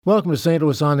Welcome to St.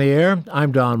 Louis on the Air.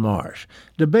 I'm Don Marsh.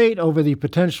 Debate over the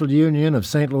potential union of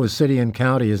St. Louis City and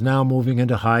County is now moving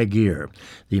into high gear.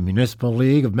 The Municipal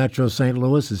League of Metro St.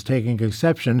 Louis is taking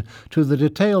exception to the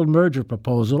detailed merger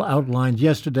proposal outlined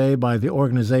yesterday by the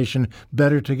organization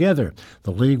Better Together.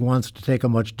 The league wants to take a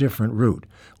much different route.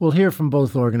 We'll hear from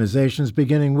both organizations,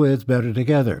 beginning with Better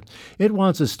Together. It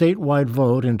wants a statewide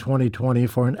vote in 2020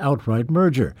 for an outright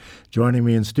merger. Joining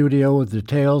me in studio with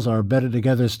details are Better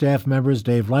Together staff members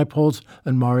Dave Leipholtz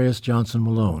and Marius Johnson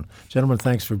Malone. Gentlemen,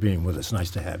 thanks for being with us. Nice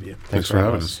to have you. Thanks for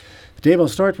having us. Dave, I'll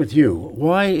start with you.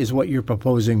 Why is what you're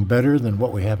proposing better than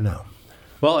what we have now?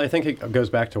 Well, I think it goes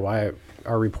back to why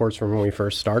our reports from when we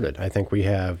first started. I think we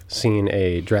have seen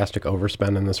a drastic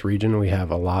overspend in this region. We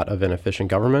have a lot of inefficient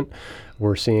government.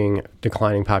 We're seeing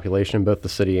declining population in both the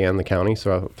city and the county,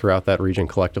 so throughout that region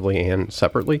collectively and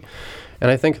separately.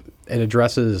 And I think it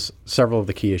addresses several of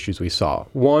the key issues we saw.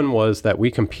 One was that we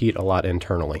compete a lot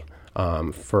internally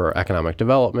for economic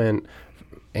development,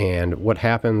 and what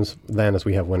happens then is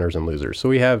we have winners and losers. So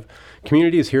we have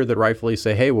communities here that rightfully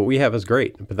say, hey, what we have is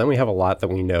great, but then we have a lot that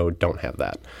we know don't have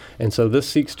that. And so this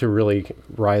seeks to really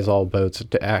rise all boats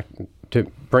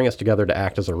to bring us together to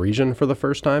act as a region for the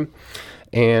first time,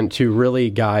 and to really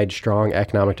guide strong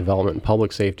economic development and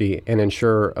public safety and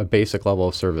ensure a basic level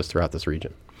of service throughout this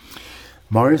region.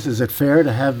 Marius, is it fair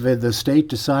to have the state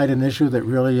decide an issue that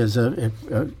really is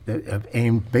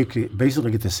aimed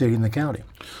basically at the city and the county?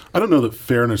 I don't know that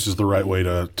fairness is the right way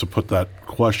to put that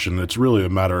question. It's really a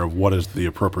matter of what is the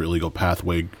appropriate legal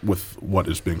pathway with what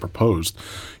is being proposed.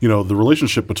 You know, the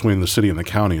relationship between the city and the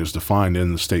county is defined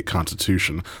in the state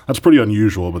constitution. That's pretty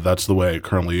unusual, but that's the way it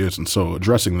currently is. And so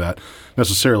addressing that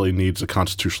necessarily needs a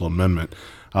constitutional amendment.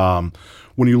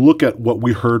 When you look at what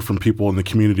we heard from people in the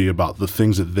community about the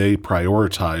things that they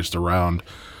prioritized around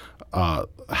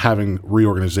having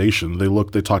reorganization,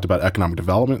 they talked about economic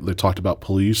development, they talked about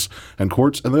police and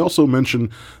courts, and they also mentioned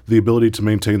the ability to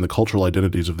maintain the cultural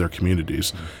identities of their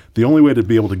communities. Mm-hmm. The only way to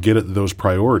be able to get at those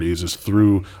priorities is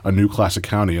through a new class of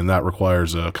county, and that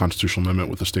requires a constitutional amendment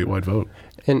with a statewide vote.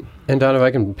 And Don, if I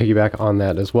can piggyback on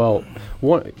that as well,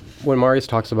 when Marius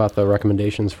talks about the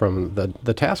recommendations from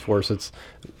the task force,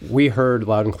 we heard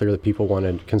loud and clear that people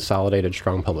wanted consolidated,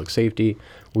 strong public safety.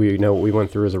 We know what we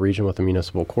went through as a region with the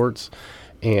municipal courts,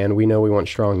 and we know we want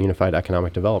strong, unified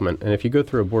economic development. And if you go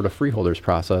through a Board of Freeholders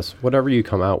process, whatever you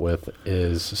come out with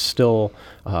is still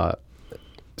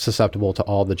susceptible to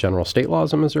all the general state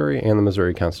laws in Missouri and the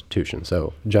Missouri Constitution.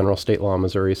 So general state law in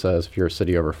Missouri says if you're a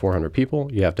city over 400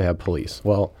 people, you have to have police.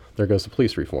 Well, there goes the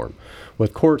police reform.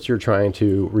 With courts, you're trying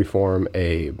to reform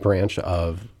a branch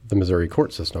of the Missouri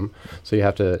court system. So you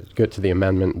have to get to the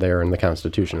amendment there in the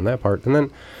Constitution in that part. And then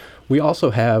we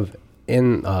also have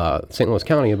in St. Louis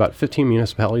County about 15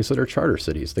 municipalities that are charter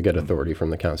cities that get authority from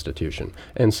the Constitution.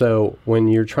 And so when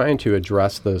you're trying to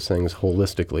address those things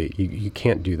holistically, you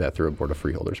can't do that through a Board of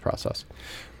Freeholders process.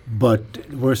 But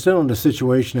we're still in a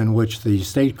situation in which the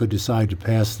state could decide to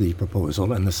pass the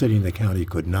proposal and the city and the county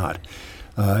could not.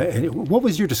 What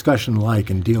was your discussion like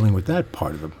in dealing with that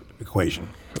part of the equation?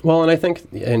 Well, and I think,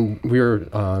 and we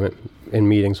were in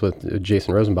meetings with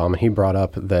Jason Rosenbaum, and he brought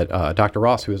up that Dr.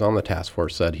 Ross, who was on the task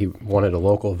force, said he wanted a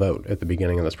local vote at the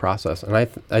beginning of this process. And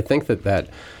I think that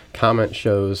comment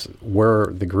shows where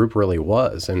the group really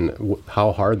was and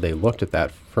how hard they looked at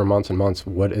that for months and months.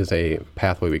 What is a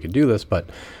pathway we could do this? But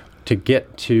to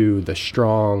get to the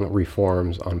strong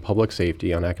reforms on public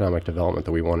safety, on economic development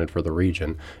that we wanted for the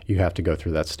region, you have to go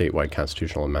through that statewide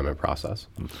constitutional amendment process.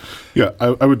 Yeah,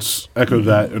 I would echo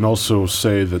that and also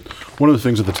say that one of the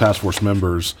things that the task force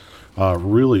members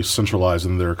really centralized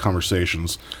in their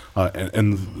conversations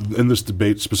and in this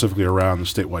debate specifically around the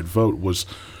statewide vote was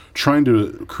trying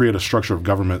to create a structure of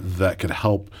government that could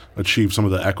help achieve some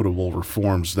of the equitable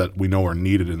reforms that we know are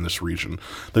needed in this region.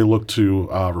 They look to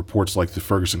reports like the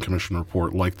Ferguson Commission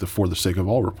report, like the For the Sake of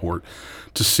All report,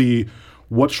 to see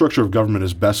what structure of government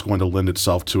is best going to lend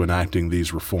itself to enacting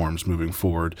these reforms moving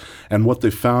forward. And what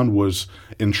they found was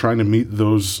in trying to meet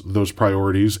those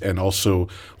priorities and also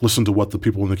listen to what the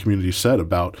people in the community said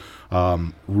about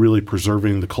really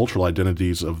preserving the cultural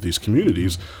identities of these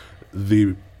communities,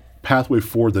 the pathway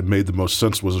forward that made the most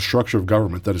sense was a structure of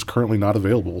government that is currently not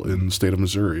available in the state of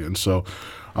Missouri. And so,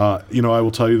 I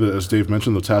will tell you that, as Dave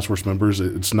mentioned, the task force members,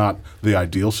 it's not the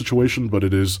ideal situation, but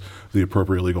it is the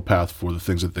appropriate legal path for the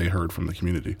things that they heard from the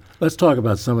community. Let's talk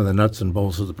about some of the nuts and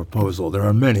bolts of the proposal. There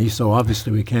are many, so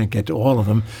obviously we can't get to all of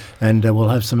them, and we'll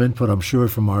have some input, I'm sure,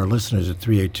 from our listeners at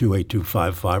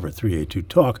 382-8255 or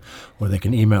 382-TALK, or they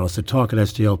can email us at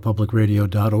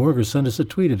talk@stlpublicradio.org or send us a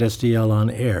tweet at STL on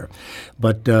air.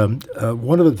 But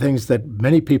one of the things that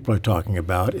many people are talking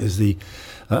about is the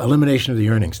elimination of the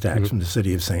earnings tax from the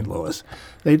city of St. Louis.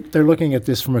 They're looking at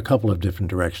this from a couple of different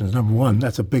directions. Number one,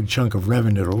 that's a big chunk of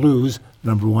revenue to lose.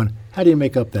 Number one, how do you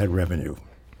make up that revenue?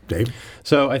 Dave?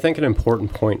 So I think an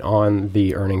important point on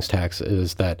the earnings tax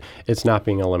is that it's not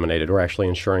being eliminated. We're actually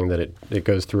ensuring that it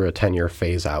goes through a 10-year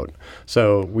phase out.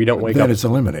 So we don't wake up. Then it's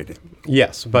eliminated.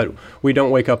 Yes, but we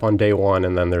don't wake up on day one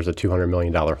and then there's a $200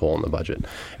 million hole in the budget.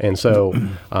 And so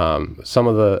some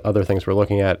of the other things we're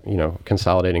looking at,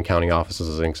 consolidating county offices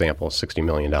as an example, $60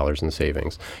 million in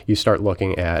savings. You start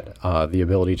looking at the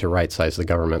ability to right-size the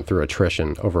government through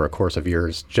attrition over a course of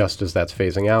years, just as that's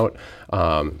phasing out.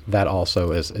 That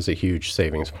also is a huge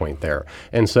savings point there.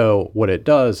 And so what it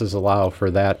does is allow for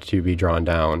that to be drawn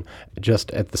down just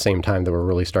at the same time that we're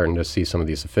really starting to see some of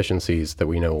these efficiencies that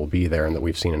we know will be there and that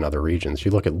we've seen in other regions.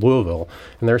 You look at Louisville,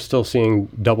 and they're still seeing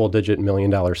double-digit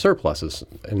million-dollar surpluses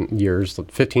in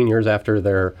 15 years after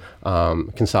their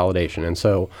consolidation. And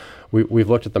so we've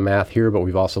looked at the math here, but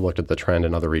we've also looked at the trend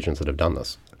in other regions that have done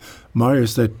this.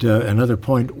 Marius, that another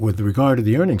point with regard to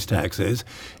the earnings tax is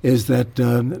that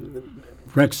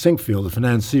Rex Sinkfield, the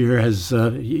financier, has,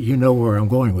 you know where I'm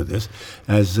going with this,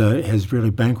 has really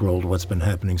bankrolled what's been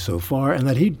happening so far, and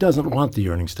that he doesn't want the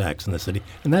earnings tax in the city.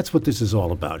 And that's what this is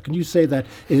all about. Can you say that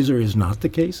is or is not the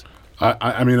case?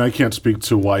 I mean, I can't speak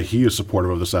to why he is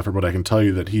supportive of this effort, but I can tell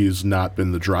you that he has not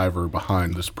been the driver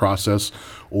behind this process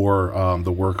or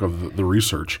the work of the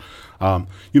research.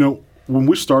 When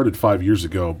we started 5 years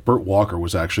ago, Burt Walker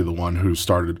was actually the one who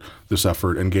started this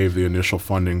effort and gave the initial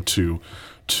funding to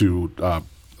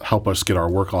help us get our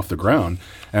work off the ground.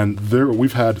 And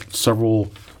we've had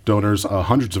several donors,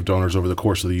 hundreds of donors over the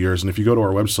course of the years. And if you go to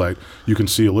our website, you can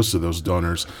see a list of those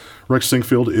donors. Rex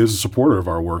Sinkfield is a supporter of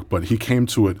our work, but he came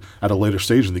to it at a later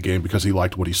stage in the game because he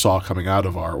liked what he saw coming out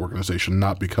of our organization,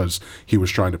 not because he was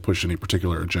trying to push any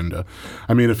particular agenda.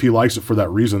 I mean, if he likes it for that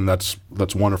reason, that's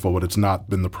wonderful, but it's not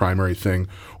been the primary thing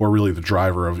or really the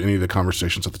driver of any of the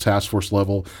conversations at the task force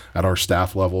level, at our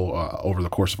staff level, over the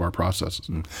course of our processes.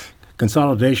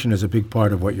 Consolidation is a big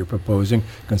part of what you're proposing.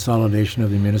 Consolidation of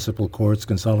the municipal courts,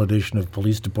 consolidation of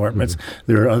police departments.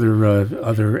 There are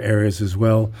other areas as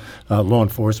well. Law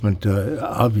enforcement,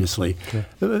 obviously.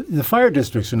 The fire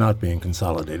districts are not being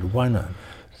consolidated. Why not?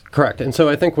 Correct. And so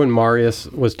I think when Marius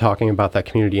was talking about that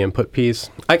community input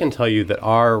piece, I can tell you that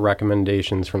our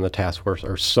recommendations from the task force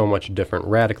are so much different,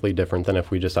 radically different than if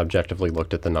we just objectively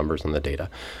looked at the numbers and the data.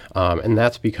 And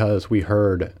that's because we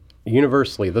heard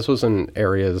universally, this was in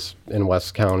areas in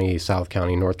West County, South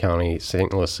County, North County,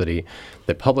 St. Louis City,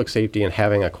 that public safety and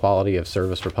having a quality of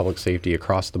service for public safety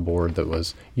across the board that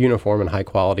was uniform and high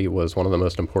quality was one of the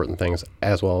most important things,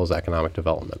 as well as economic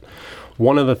development.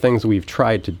 One of the things we've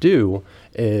tried to do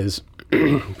is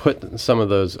put some of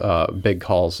those big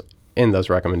calls in those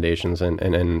recommendations and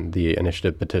in the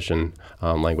initiative petition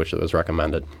language that was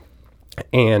recommended.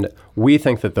 And we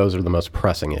think that those are the most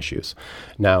pressing issues.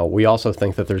 Now, we also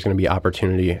think that there's going to be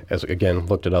opportunity, as again,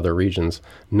 looked at other regions.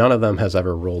 None of them has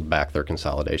ever rolled back their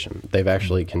consolidation. They've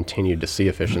actually continued to see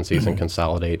efficiencies and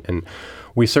consolidate. And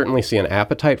we certainly see an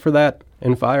appetite for that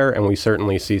in fire, and we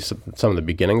certainly see some of the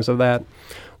beginnings of that.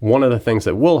 One of the things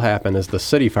that will happen is the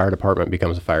city fire department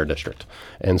becomes a fire district.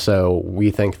 And so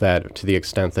we think that to the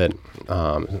extent that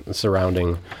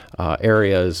surrounding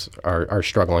areas are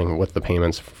struggling with the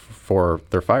payments for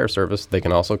their fire service, they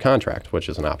can also contract, which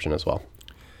is an option as well.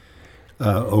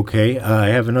 Okay. I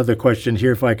have another question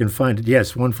here if I can find it.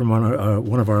 Yes, one from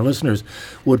one of our listeners.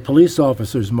 Would police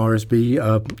officers, Morris, be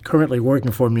currently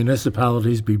working for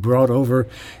municipalities be brought over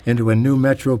into a new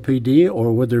Metro PD,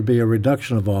 or would there be a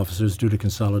reduction of officers due to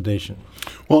consolidation?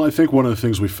 Well, I think one of the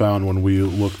things we found when we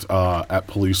looked at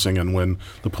policing and when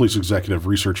the Police Executive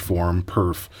Research Forum,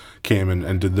 PERF, came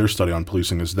and did their study on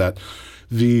policing is that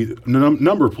the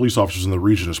number of police officers in the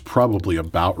region is probably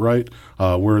about right.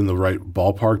 We're in the right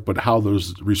ballpark, but how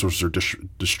those resources are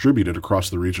distributed across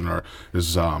the region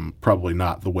is probably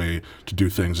not the way to do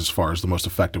things as far as the most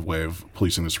effective way of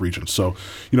policing this region. So,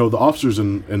 the officers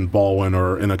in Baldwin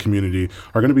or in a community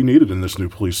are going to be needed in this new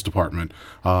police department.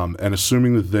 And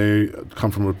assuming that they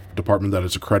come from a department that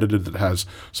is accredited, that has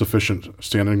sufficient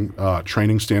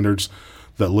training standards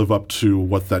that live up to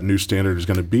what that new standard is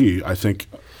going to be, I think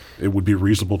it would be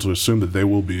reasonable to assume that they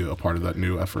will be a part of that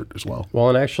new effort as well. Well,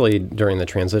 and actually during the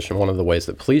transition, one of the ways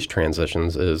that police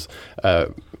transitions is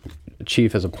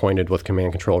chief is appointed with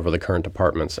command control over the current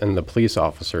departments, and the police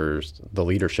officers, the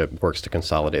leadership works to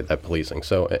consolidate that policing.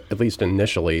 So at least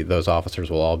initially, those officers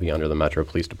will all be under the Metro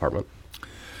Police Department.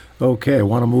 Okay, I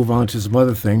want to move on to some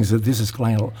other things. This is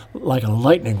kind of like a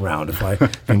lightning round, if I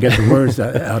can get the words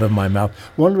out of my mouth.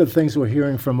 One of the things we're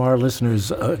hearing from our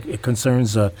listeners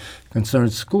concerns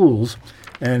schools.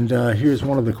 And here's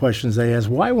one of the questions they ask: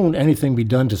 why won't anything be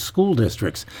done to school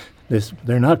districts?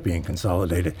 They're not being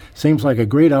consolidated. Seems like a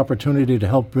great opportunity to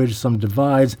help bridge some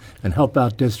divides and help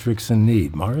out districts in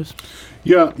need. Morris?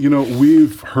 Yeah,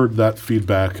 we've heard that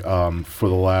feedback for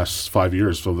the last 5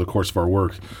 years over the course of our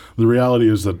work. The reality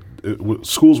is that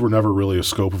schools were never really a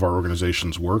scope of our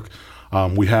organization's work.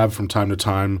 We have, from time to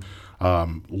time,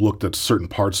 looked at certain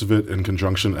parts of it in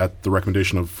conjunction at the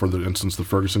recommendation of, for instance, the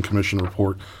Ferguson Commission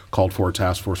report called for a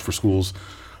task force for schools.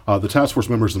 The task force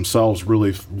members themselves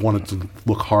really wanted to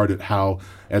look hard at how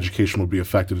education would be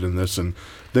affected in this, and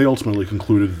they ultimately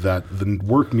concluded that the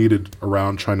work needed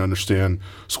around trying to understand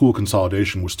school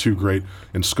consolidation was too great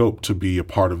in scope to be a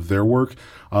part of their work.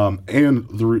 And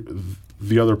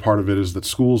the other part of it is that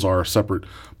schools are a separate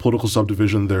political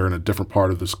subdivision. They're in a different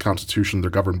part of this Constitution. They're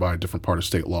governed by a different part of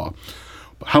state law.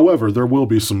 However, there will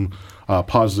be some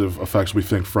positive effects, we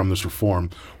think, from this reform.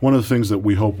 One of the things that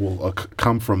we hope will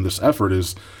come from this effort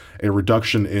is a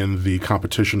reduction in the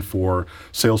competition for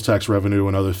sales tax revenue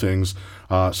and other things.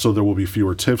 So there will be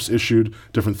fewer TIFs issued,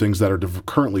 different things that are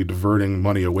currently diverting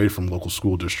money away from local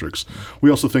school districts. We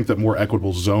also think that more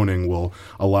equitable zoning will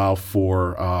allow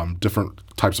for different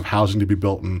types of housing to be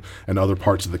built in other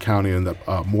parts of the county, and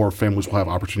that more families will have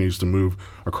opportunities to move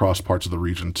across parts of the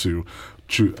region to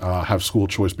have school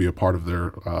choice be a part of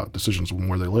their decisions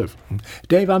where they live.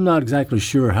 Dave, I'm not exactly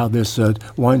sure how this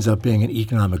winds up being an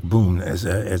economic boom, as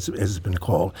it's been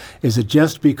called. Is it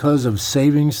just because of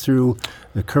savings through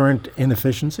the current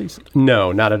inefficiencies?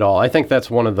 No, not at all. I think that's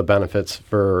one of the benefits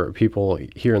for people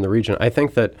here in the region. I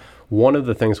think that one of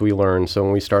the things we learned, so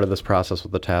when we started this process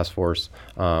with the task force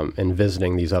and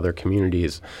visiting these other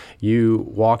communities, you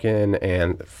walk in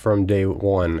and from day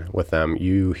one with them,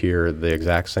 you hear the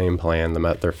exact same plan,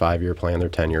 their 5-year plan, their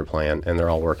 10-year plan, and they're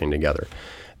all working together.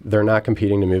 They're not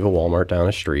competing to move a Walmart down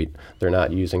a street. They're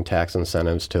not using tax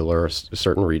incentives to lure a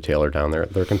certain retailer down there.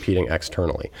 They're competing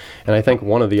externally. And I think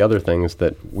one of the other things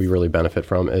that we really benefit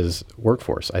from is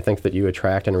workforce. I think that you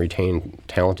attract and retain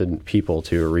talented people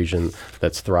to a region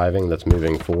that's thriving, that's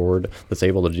moving forward, that's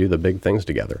able to do the big things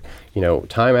together.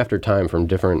 Time after time from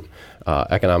different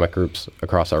economic groups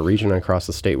across our region and across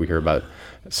the state, we hear about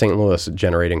St. Louis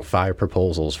generating 5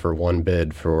 proposals for one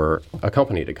bid for a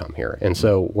company to come here. And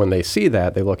so when they see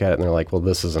that, they look at it and they're like, well,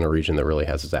 this isn't a region that really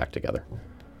has its act together.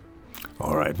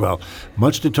 All right. Well,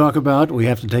 much to talk about. We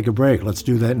have to take a break. Let's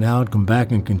do that now and come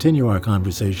back and continue our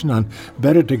conversation on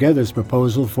Better Together's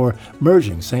proposal for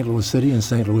merging St. Louis City and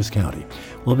St. Louis County.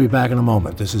 We'll be back in a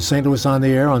moment. This is St. Louis on the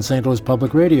Air on St. Louis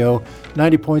Public Radio,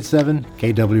 90.7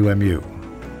 KWMU.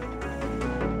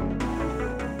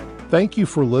 Thank you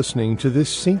for listening to this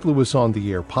St. Louis on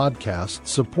the Air podcast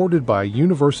supported by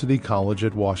University College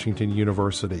at Washington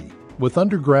University, with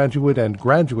undergraduate and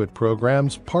graduate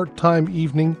programs part-time,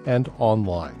 evening, and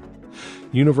online.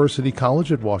 University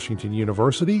College at Washington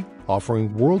University,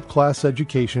 offering world-class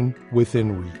education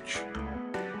within reach.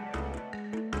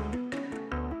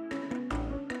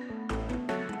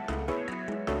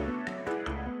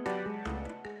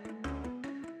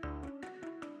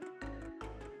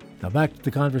 Now back to the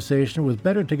conversation with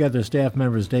Better Together staff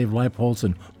members Dave Leipholtz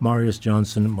and Marius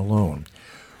Johnson Malone.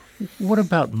 What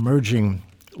about merging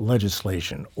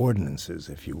legislation, ordinances,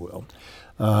 if you will?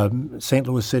 St.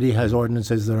 Louis City has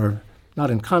ordinances that are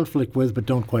not in conflict with, but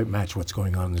don't quite match what's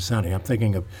going on in the county. I'm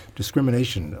thinking of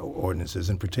discrimination ordinances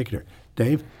in particular.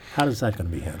 Dave, how is that going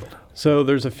to be handled? So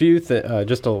there's a few,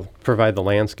 just to provide the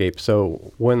landscape.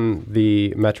 So when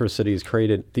the Metro City is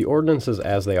created, the ordinances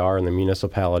as they are in the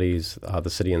municipalities, the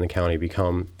city and the county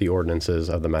become the ordinances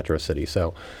of the Metro City.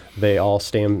 So they all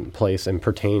stay in place and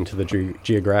pertain to the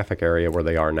geographic area where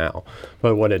they are now.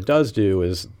 But what it does do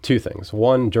is 2 things.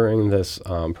 One, during this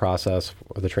process,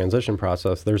 the transition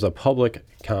process, there's a public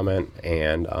comment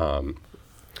and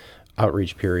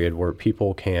outreach period where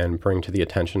people can bring to the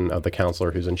attention of the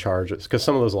counselor who's in charge, because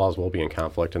some of those laws will be in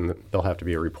conflict and there'll have to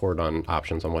be a report on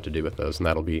options on what to do with those, and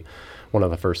that'll be one of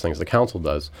the first things the council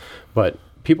does. But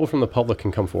people from the public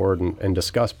can come forward and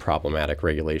discuss problematic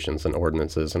regulations and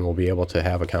ordinances, and we'll be able to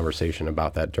have a conversation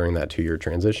about that during that 2-year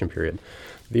transition period.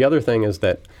 The other thing is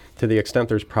that to the extent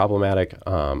there's problematic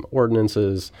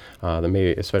ordinances, that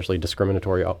may, especially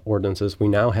discriminatory ordinances, we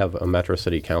now have a Metro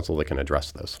City Council that can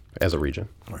address those as a region.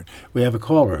 All right. We have a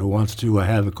caller who wants to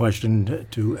has a question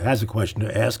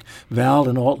to ask. Val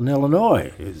in Alton,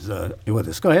 Illinois is with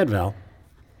us. Go ahead, Val.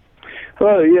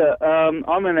 Hello, yeah.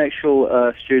 I'm an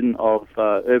actual student of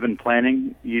urban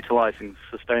planning, utilizing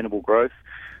sustainable growth.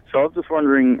 So I was just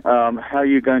wondering how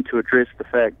you're going to address the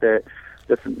fact that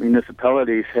different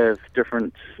municipalities have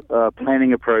different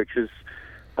planning approaches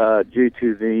due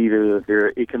to either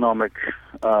their economic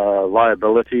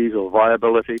liabilities or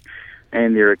viability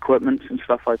and their equipment and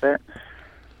stuff like that?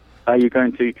 Are you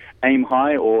going to aim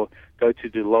high or go to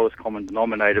the lowest common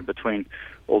denominator between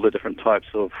all the different types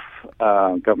of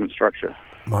government structure?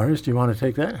 Marius, do you want to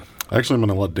take that? Actually, I'm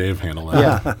going to let Dave handle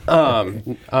that.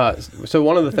 Yeah. So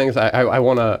one of the things I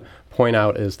want to point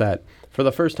out is that for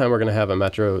the first time, we're going to have a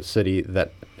metro city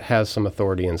that has some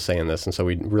authority and say in this, and so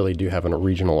we really do have a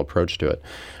regional approach to it.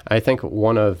 I think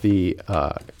one of the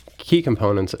key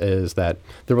components is that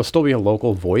there will still be a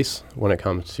local voice when it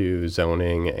comes to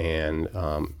zoning and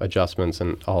adjustments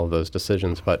and all of those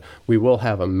decisions, but we will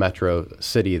have a metro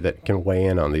city that can weigh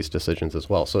in on these decisions as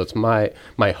well. So it's my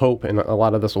hope, and a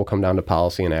lot of this will come down to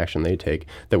policy and action they take,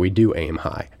 that we do aim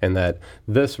high, and that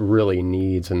this really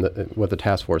needs, and what the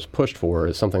task force pushed for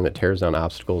is something that tears down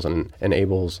obstacles and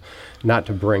enables not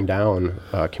to bring down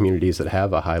communities that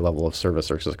have a high level of service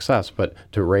or success, but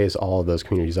to raise all of those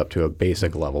communities up to a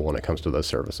basic level when it comes to those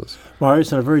services.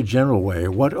 Marius, in a very general way,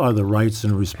 what are the rights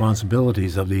and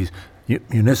responsibilities of these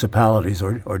municipalities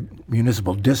or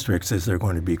municipal districts, as they're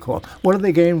going to be called? What do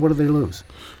they gain? What do they lose?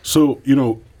 So,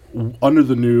 under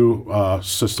the new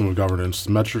system of governance,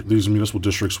 these municipal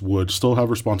districts would still have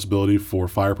responsibility for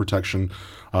fire protection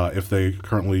if they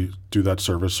currently do that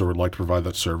service or would like to provide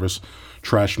that service,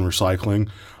 trash and recycling,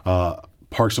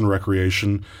 parks and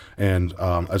recreation, and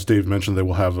as Dave mentioned, they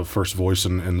will have a first voice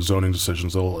in zoning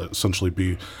decisions. They'll essentially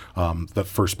be that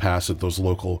first pass at those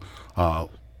local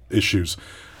issues.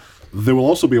 They will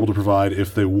also be able to provide,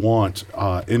 if they want,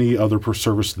 any other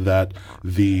service that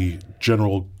the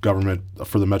general government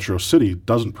for the metro city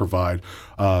doesn't provide,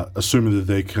 assuming that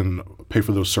they can pay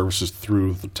for those services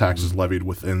through the taxes levied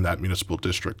within that municipal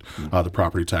district, the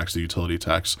property tax, the utility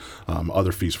tax,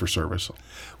 other fees for service.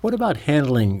 What about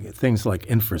handling things like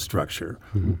infrastructure,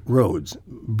 roads,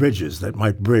 bridges that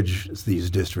might bridge these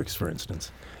districts, for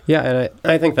instance? Yeah, and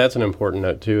I think that's an important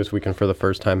note, too, is we can, for the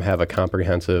first time, have a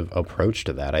comprehensive approach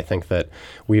to that. I think that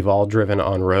we've all driven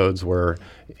on roads where,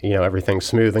 everything's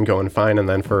smooth and going fine, and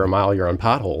then for a mile you're on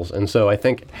potholes. And so I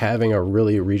think having a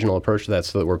really regional approach to that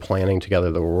so that we're planning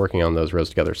together, that we're working on those roads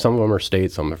together. Some of them are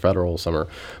state, some are federal, some are...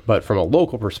 But from a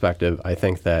local perspective, I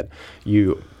think that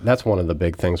that's one of the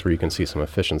big things where you can see some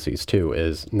efficiencies, too,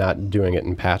 is not doing it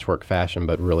in patchwork fashion,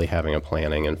 but really having a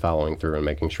planning and following through and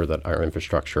making sure that our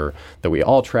infrastructure that we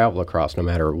all travel across, no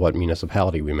matter what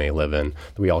municipality we may live in,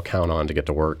 that we all count on to get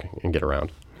to work and get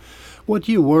around. What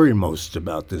do you worry most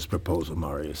about this proposal,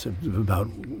 Marius, about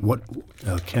what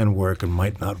can work and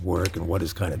might not work and what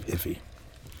is kind of iffy?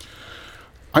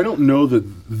 I don't know that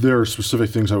there are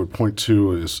specific things I would point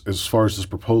to as far as this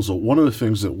proposal. One of the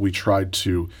things that we tried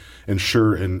to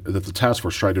ensure and that the task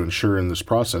force tried to ensure in this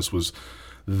process was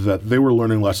that they were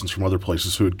learning lessons from other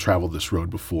places who had traveled this road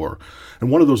before.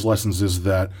 And one of those lessons is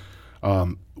that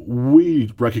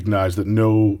we recognize that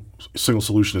no single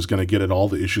solution is going to get at all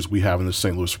the issues we have in the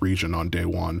St. Louis region on day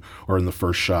one or in the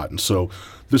first shot. And so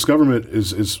this government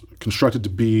is constructed to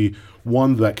be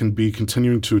one that can be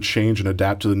continuing to change and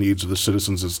adapt to the needs of the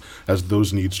citizens as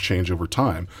those needs change over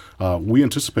time. We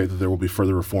anticipate that there will be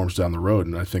further reforms down the road,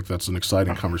 and I think that's an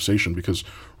exciting conversation because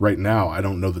right now I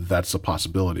don't know that that's a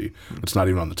possibility. It's not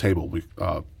even on the table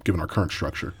given our current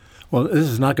structure. Well, this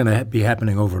is not going to be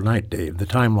happening overnight, Dave. The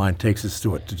timeline takes us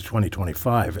to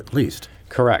 2025 at least.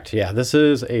 Correct. Yeah, this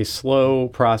is a slow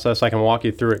process. I can walk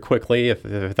you through it quickly if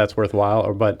that's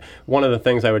worthwhile. But one of the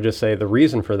things I would just say, the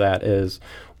reason for that is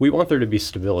we want there to be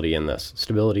stability in this,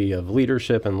 stability of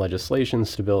leadership and legislation,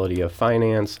 stability of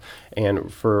finance,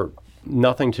 and for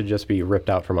nothing to just be ripped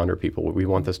out from under people. We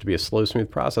want this to be a slow, smooth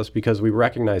process because we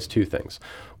recognize two things.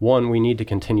 One, we need to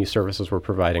continue services we're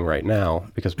providing right now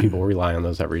because people rely on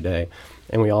those every day.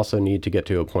 And we also need to get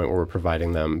to a point where we're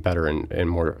providing them better and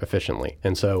more efficiently.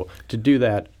 And so to do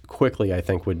that quickly, I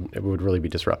think would really be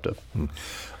disruptive.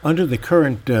 Under the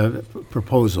current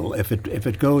proposal, if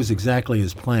it goes exactly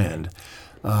as planned,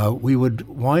 we would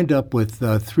wind up with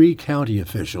 3 county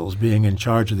officials being in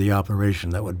charge of the operation.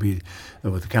 That would be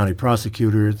with the county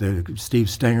prosecutor. Steve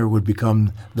Stenger would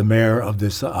become the mayor of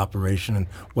this operation. And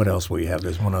what else will you have?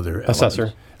 There's one other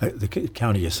assessor. The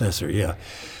county assessor, yeah.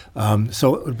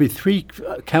 So it would be 3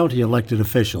 county elected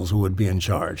officials who would be in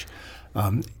charge.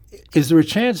 Is there a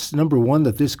chance, number one,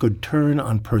 that this could turn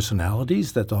on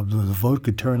personalities, that the vote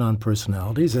could turn on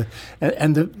personalities?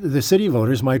 And the city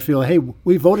voters might feel, hey,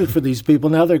 we voted for these people,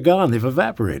 now they're gone, they've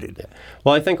evaporated. Yeah.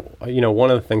 Well, I think,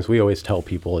 one of the things we always tell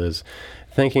people is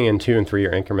thinking in 2 and 3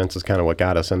 year increments is kind of what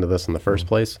got us into this in the first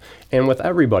place. And with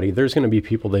everybody, there's going to be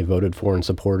people they voted for and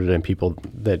supported and people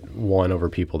that won over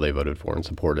people they voted for and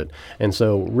supported. And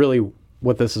so really,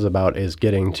 what this is about is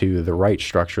getting to the right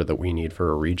structure that we need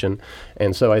for a region.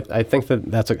 And so I think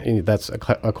that's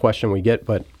a question we get,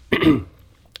 but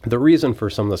the reason for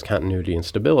some of this continuity and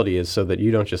stability is so that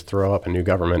you don't just throw up a new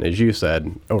government, as you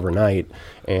said, overnight.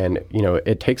 And,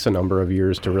 it takes a number of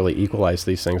years to really equalize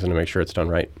these things and to make sure it's done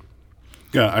right.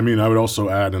 Yeah, I mean, I would also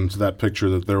add into that picture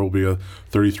that there will be a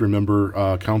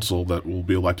 33-member council that will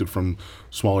be elected from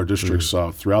smaller districts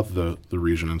throughout the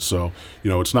region. And so,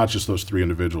 it's not just those 3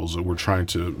 individuals. We're trying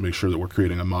to make sure that we're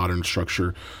creating a modern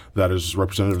structure that is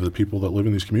representative of the people that live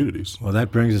in these communities. Well,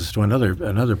 that brings us to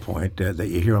another point that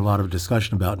you hear a lot of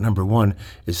discussion about. Number one,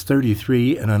 is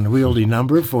 33 an unwieldy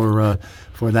number for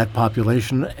that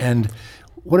population? And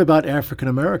what about African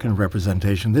American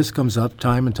representation? This comes up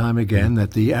time and time again,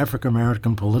 that the African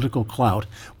American political clout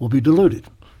will be diluted.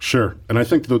 Sure. And I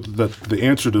think that the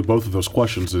answer to both of those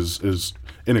questions is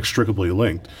inextricably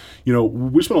linked.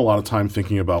 We spent a lot of time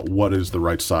thinking about what is the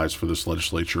right size for this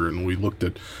legislature, and we looked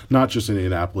at not just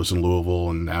Indianapolis and Louisville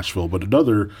and Nashville, but at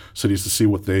other cities to see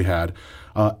what they had.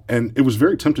 And it was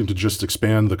very tempting to just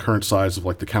expand the current size of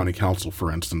like the county council,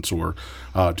 for instance, or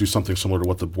do something similar to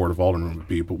what the Board of Aldermen would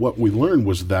be. But what we learned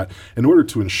was that in order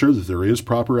to ensure that there is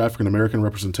proper African-American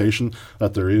representation,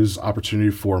 that there is opportunity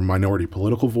for minority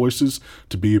political voices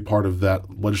to be a part of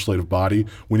that legislative body,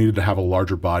 we needed to have a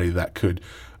larger body that could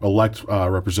elect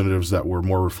representatives that were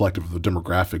more reflective of the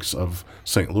demographics of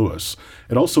St. Louis.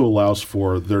 It also allows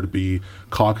for there to be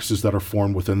caucuses that are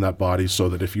formed within that body so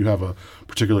that if you have a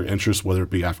particular interest, whether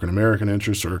it be African-American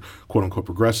interest or quote-unquote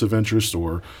progressive interest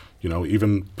or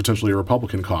even potentially a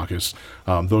Republican caucus,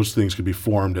 those things could be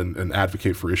formed and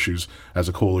advocate for issues as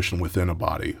a coalition within a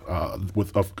body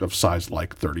of size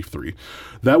like 33.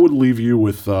 That would leave you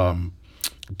with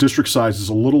district sizes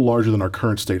a little larger than our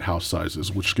current state house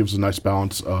sizes, which gives a nice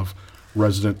balance of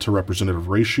resident to representative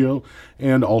ratio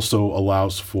and also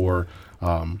allows for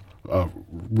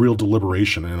real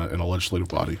deliberation in a legislative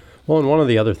body. Well, and one of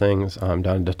the other things,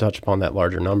 Don, to touch upon that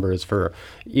larger number is for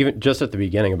even just at the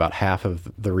beginning, about half of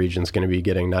the region's going to be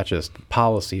getting not just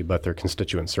policy, but their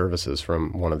constituent services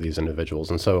from one of these individuals.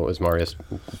 And so, as Marius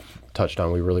touched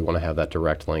on, we really want to have that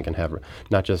direct link and have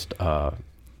not just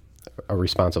a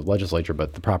responsive legislature,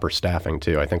 but the proper staffing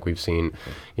too. I think we've seen,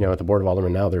 at the Board of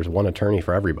Aldermen now, there's one attorney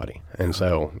for everybody. And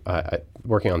so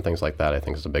working on things like that, I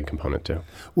think, is a big component too.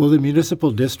 Will the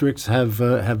municipal districts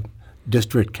have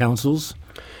district councils?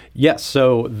 Yes.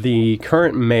 So the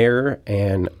current mayor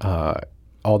and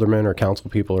aldermen or council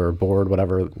people or board,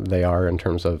 whatever they are in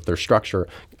terms of their structure,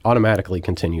 automatically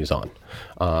continues on.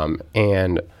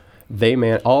 And they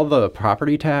all the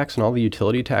property tax and all the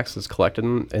utility tax that's collected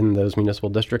in those municipal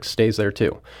districts stays there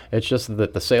too. It's just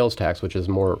that the sales tax, which is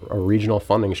more a regional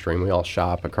funding stream, we all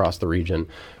shop across the region,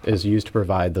 is used to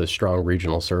provide those strong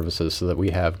regional services so that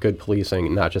we have good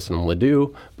policing, not just in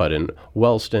Ladue, but in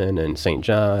Wellston and St.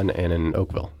 John and in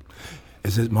Oakville.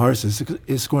 Morris,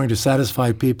 is going to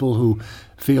satisfy people who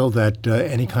feel that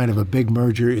any kind of a big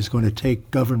merger is going to take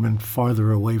government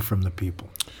farther away from the people?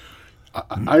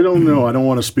 I don't know. I don't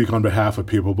want to speak on behalf of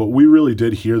people, but we really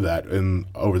did hear that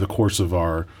over the course of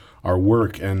our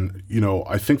work. And,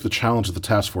 I think the challenge that the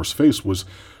task force faced was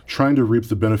trying to reap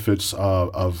the benefits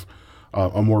of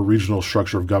a more regional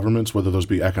structure of governments, whether those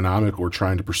be economic or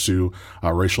trying to pursue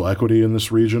racial equity in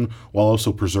this region, while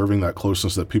also preserving that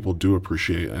closeness that people do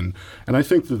appreciate. And I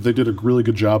think that they did a really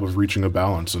good job of reaching a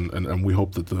balance, and we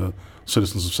hope that the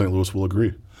citizens of St. Louis will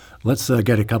agree. Let's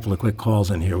get a couple of quick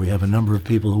calls in here. We have a number of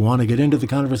people who want to get into the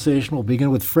conversation. We'll begin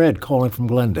with Fred calling from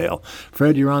Glendale.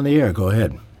 Fred, you're on the air. Go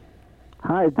ahead.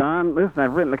 Hi, Don. Listen,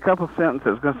 I've written a couple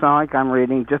sentences. It's going to sound like I'm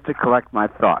reading just to collect my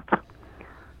thoughts.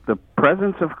 The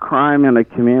presence of crime in a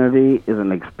community is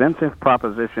an expensive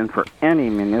proposition for any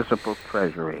municipal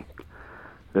treasury.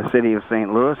 The city of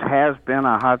St. Louis has been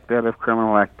a hotbed of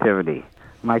criminal activity.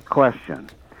 My question,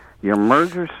 your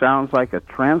merger sounds like a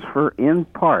transfer in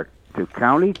part to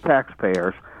county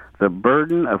taxpayers the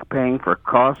burden of paying for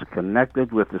costs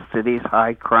connected with the city's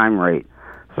high crime rate,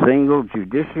 single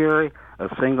judiciary,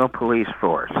 a single police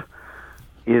force.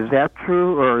 Is that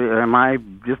true, or am I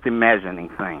just imagining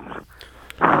things?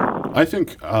 I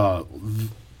think the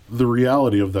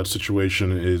reality of that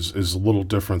situation is a little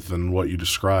different than what you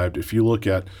described. If you look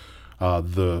at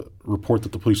the report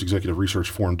that the Police Executive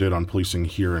Research Forum did on policing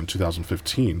here in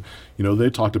 2015, they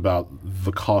talked about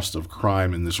the cost of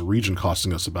crime in this region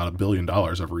costing us about $1 billion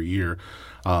every year.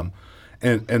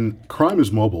 And crime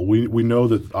is mobile. We know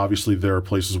that obviously there are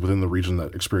places within the region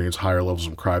that experience higher levels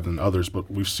of crime than others, but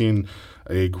we've seen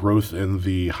a growth in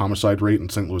the homicide rate in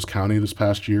St. Louis County this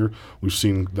past year. We've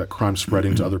seen that crime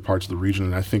spreading to other parts of the region,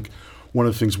 and I think one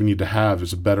of the things we need to have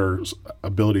is a better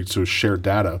ability to share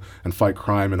data and fight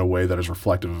crime in a way that is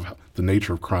reflective of the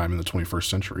nature of crime in the 21st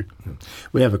century.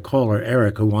 We have a caller,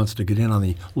 Eric, who wants to get in on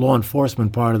the law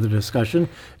enforcement part of the discussion.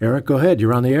 Eric, go ahead.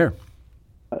 You're on the air.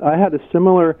 I had a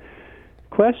similar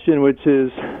question, which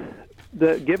is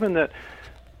that given that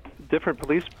different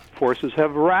police forces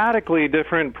have radically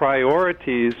different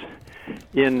priorities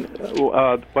in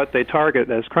what they target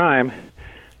as crime,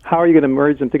 how are you going to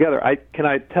merge them together? Can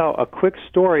I tell a quick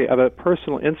story of a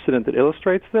personal incident that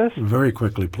illustrates this? Very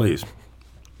quickly, please.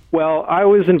 Well, I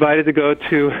was invited to go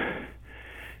to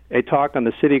a talk on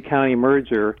the city-county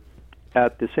merger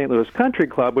at the St. Louis Country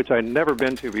Club, which I'd never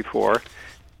been to before,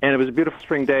 and it was a beautiful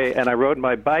spring day, and I rode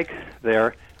my bike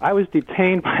there. I was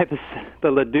detained by the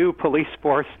Ladue police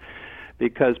force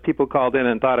because people called in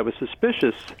and thought it was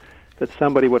suspicious that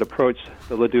somebody would approach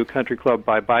the Ladue Country Club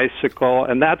by bicycle,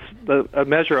 and that's a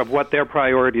measure of what their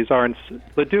priorities are in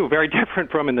Ladue, very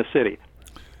different from in the city.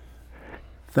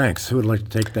 Thanks. Who would like to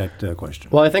take that question?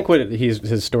 Well, I think what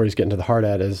his story's getting to the heart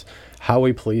at is how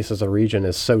we police as a region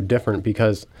is so different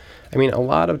because, I mean, a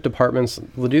lot of departments,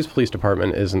 Ladue's police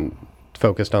department isn't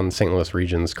focused on the St. Louis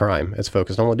region's crime. It's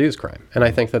focused on Ladue's crime. And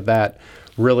I think that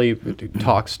really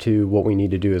talks to what we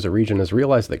need to do as a region is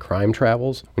realize that crime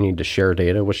travels. We need to share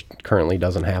data, which currently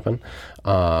doesn't happen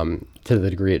to the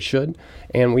degree it should.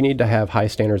 And we need to have high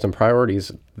standards and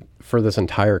priorities for this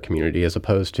entire community as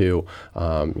opposed to,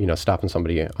 stopping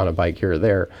somebody on a bike here or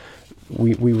there.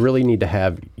 We really need to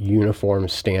have uniform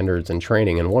standards and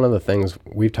training. And one of the things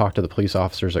we've talked to the police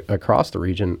officers across the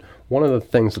region, one of the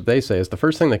things that they say is the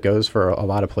first thing that goes for a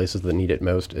lot of places that need it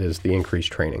most is the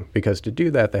increased training. Because to do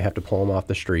that, they have to pull them off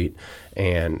the street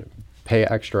and pay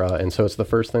extra. And so it's the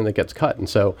first thing that gets cut. And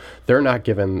so they're not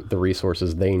given the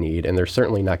resources they need. And they're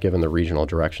certainly not given the regional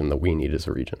direction that we need as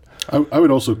a region. I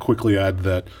would also quickly add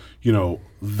that,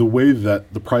 the way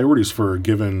that the priorities for a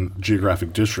given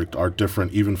geographic district are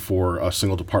different even for a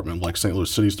single department like St. Louis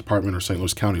City's department or St.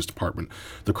 Louis County's department.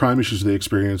 The crime issues they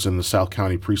experience in the South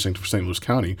County precinct for St. Louis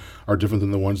County are different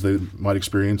than the ones they might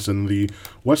experience in the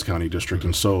West County district.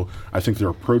 And so I think their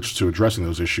approach to addressing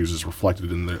those issues is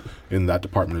reflected in that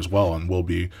department as well and will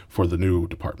be for the new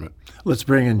department. Let's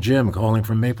bring in Jim calling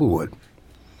from Maplewood.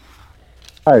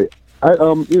 Hi.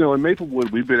 In Maplewood,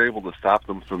 we've been able to stop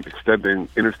them from extending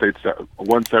Interstate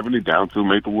 170 down to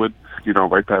Maplewood,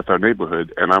 right past our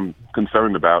neighborhood. And I'm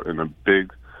concerned about, in a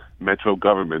big metro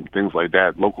government, things like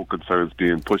that, local concerns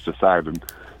being pushed aside and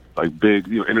like big,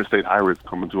 interstate highways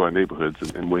coming to our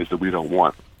neighborhoods in ways that we don't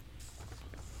want.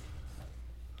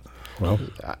 Well,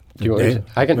 do you want me to?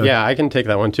 I can take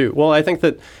that one too. Well, I think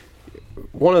that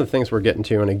one of the things we're getting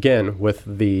to, and again, with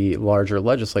the larger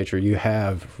legislature, you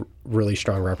have really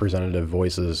strong representative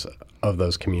voices of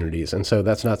those communities. And so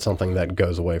that's not something that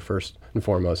goes away first and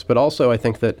foremost. But also I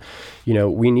think that,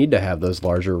 we need to have those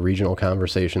larger regional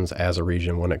conversations as a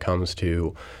region when it comes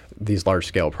to these large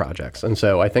scale projects. And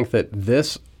so I think that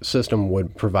this system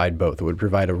would provide both. It would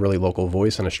provide a really local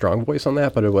voice and a strong voice on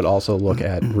that, but it would also look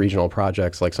at regional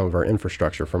projects like some of our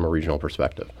infrastructure from a regional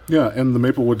perspective. Yeah, and the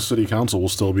Maplewood City Council will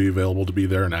still be available to be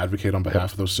there and advocate on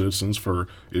behalf of those citizens for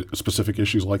specific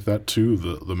issues like that to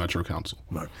the Metro Council.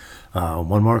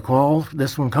 One more call.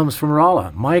 This one comes from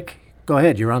Rolla. Mike, go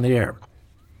ahead. You're on the air.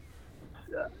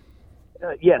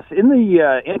 Yes, in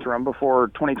the interim before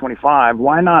 2025,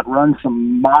 why not run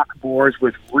some mock boards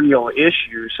with real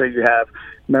issues so you have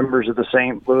members of the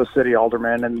St. Louis City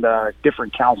Aldermen and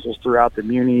different councils throughout the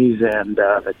munis and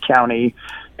the county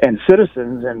and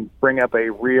citizens and bring up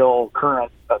a real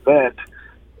current event,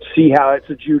 see how it's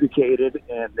adjudicated,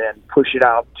 and then push it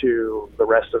out to the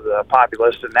rest of the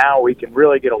populace. And now we can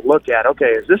really get a look at,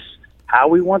 okay, is this how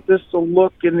we want this to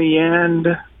look in the end?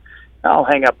 I'll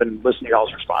hang up and listen to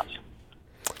y'all's response.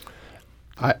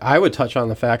 I would touch on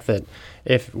the fact that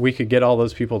if we could get all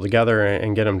those people together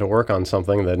and get them to work on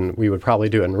something, then we would probably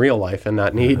do it in real life and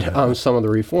not need some of the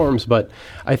reforms. But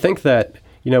I think that,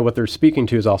 what they're speaking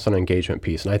to is also an engagement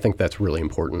piece, and I think that's really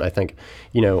important. I think,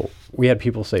 we had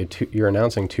people say you're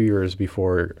announcing 2 years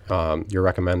before you're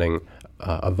recommending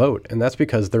a vote, and that's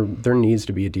because there needs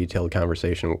to be a detailed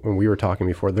conversation. When we were talking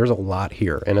before, there's a lot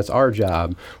here, and it's our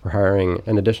job. We're hiring,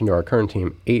 in addition to our current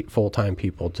team, 8 full-time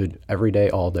people to every day,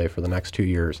 all day for the next 2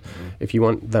 years. Mm-hmm. If you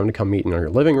want them to come meet in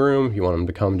your living room, you want them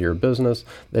to come to your business,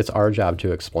 it's our job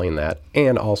to explain that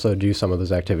and also do some of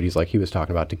those activities like he was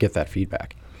talking about to get that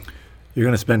feedback. You're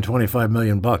going to spend $25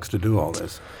 million to do all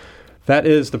this. That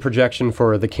is the projection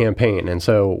for the campaign. And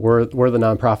so we're the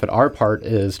nonprofit. Our part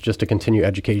is just to continue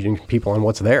educating people on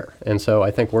what's there. And so I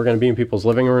think we're going to be in people's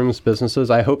living rooms, businesses.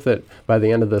 I hope that by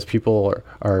the end of this, people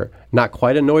are not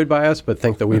quite annoyed by us, but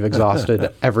think that we've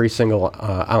exhausted every single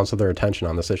ounce of their attention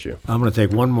on this issue. I'm going to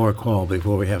take one more call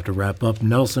before we have to wrap up.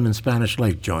 Nelson in Spanish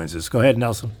Lake joins us. Go ahead,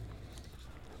 Nelson.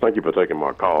 Thank you for taking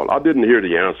my call. I didn't hear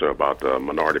the answer about the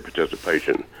minority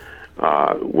participation.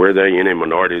 Were there any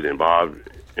minorities involved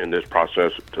in this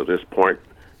process to this point?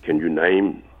 Can you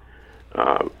name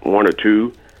one or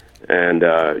two? And,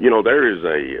 there is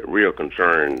a real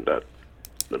concern that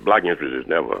the black interest is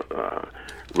never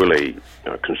really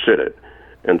considered.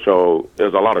 And so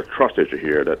there's a lot of trust issue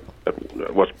here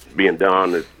that what's being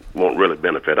done won't really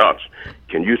benefit us.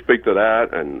 Can you speak to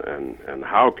that? And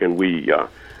how can we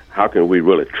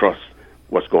really trust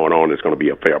what's going on is going to be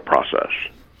a fair process?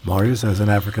 Marius, as an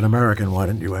African-American, why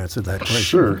don't you answer that question?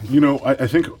 Sure. I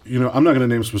think, I'm not going to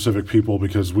name specific people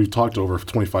because we've talked to over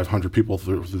 2,500 people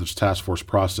through this task force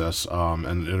process,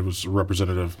 and it was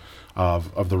representative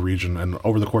of the region. And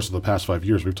over the course of the past 5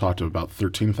 years, we've talked to about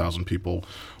 13,000 people,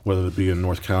 whether it be in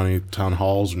North County town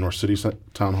halls or North City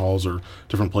town halls or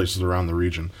different places around the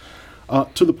region.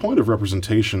 To the point of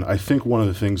representation, I think one of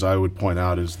the things I would point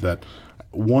out is that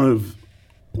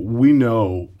we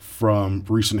know from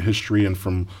recent history and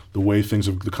from the way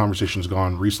the conversation's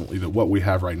gone recently that what we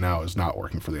have right now is not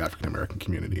working for the African American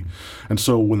community. And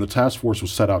so when the task force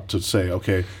was set out to say,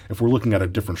 okay, if we're looking at a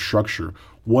different structure,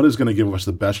 what is going to give us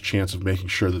the best chance of making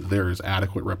sure that there is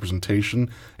adequate representation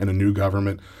in a new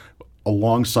government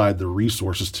alongside the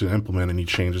resources to implement any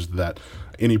changes that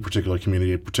any particular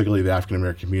community, particularly the African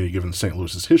American community, given St.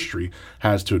 Louis's history,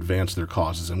 has to advance their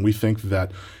causes. And we think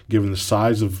that given the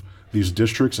size of these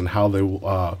districts and how they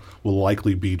will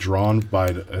likely be drawn by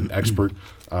an expert,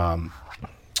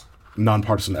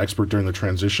 nonpartisan expert during the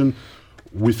transition,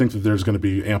 we think that there's going to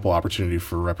be ample opportunity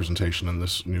for representation in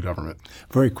this new government.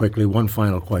 Very quickly, one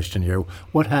final question here.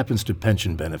 What happens to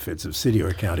pension benefits of city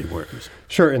or county workers?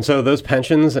 Sure. And so those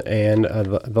pensions and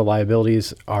the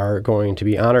liabilities are going to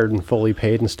be honored and fully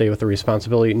paid and stay with the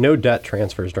responsibility. No debt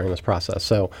transfers during this process.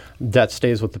 So debt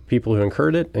stays with the people who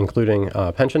incurred it, including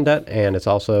pension debt, and it's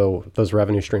also those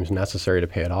revenue streams necessary to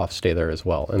pay it off stay there as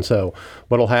well. And so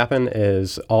what will happen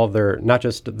is all of their, not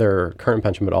just their current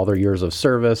pension, but all their years of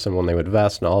service and when they would vest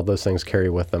and all of those things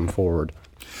carry with them forward.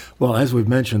 Well, as we've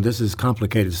mentioned, this is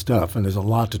complicated stuff, and there's a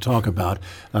lot to talk about.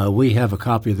 We have a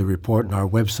copy of the report on our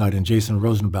website and Jason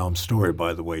Rosenbaum's story,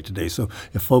 by the way, today. So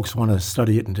if folks want to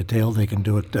study it in detail, they can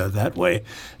do it that way.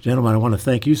 Gentlemen, I want to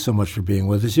thank you so much for being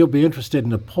with us. You'll be interested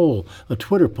in a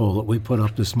Twitter poll that we put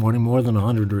up this morning, more than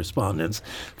 100 respondents.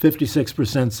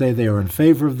 56% say they are in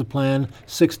favor of the plan,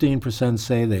 16%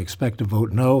 say they expect to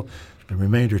vote no. The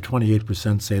remainder,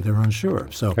 28%, say they're unsure.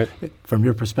 So from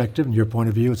your perspective and your point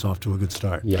of view, it's off to a good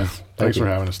start. Yes. Thanks for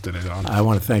having us today, Don. I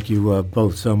want to thank you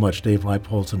both so much, Dave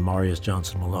Leipoltz and Marius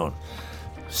Johnson Malone.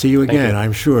 See you again,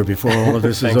 I'm sure, before all of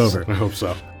this is over. I hope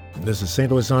so. This is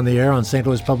St. Louis on the Air on St.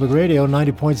 Louis Public Radio,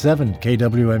 90.7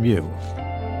 KWMU.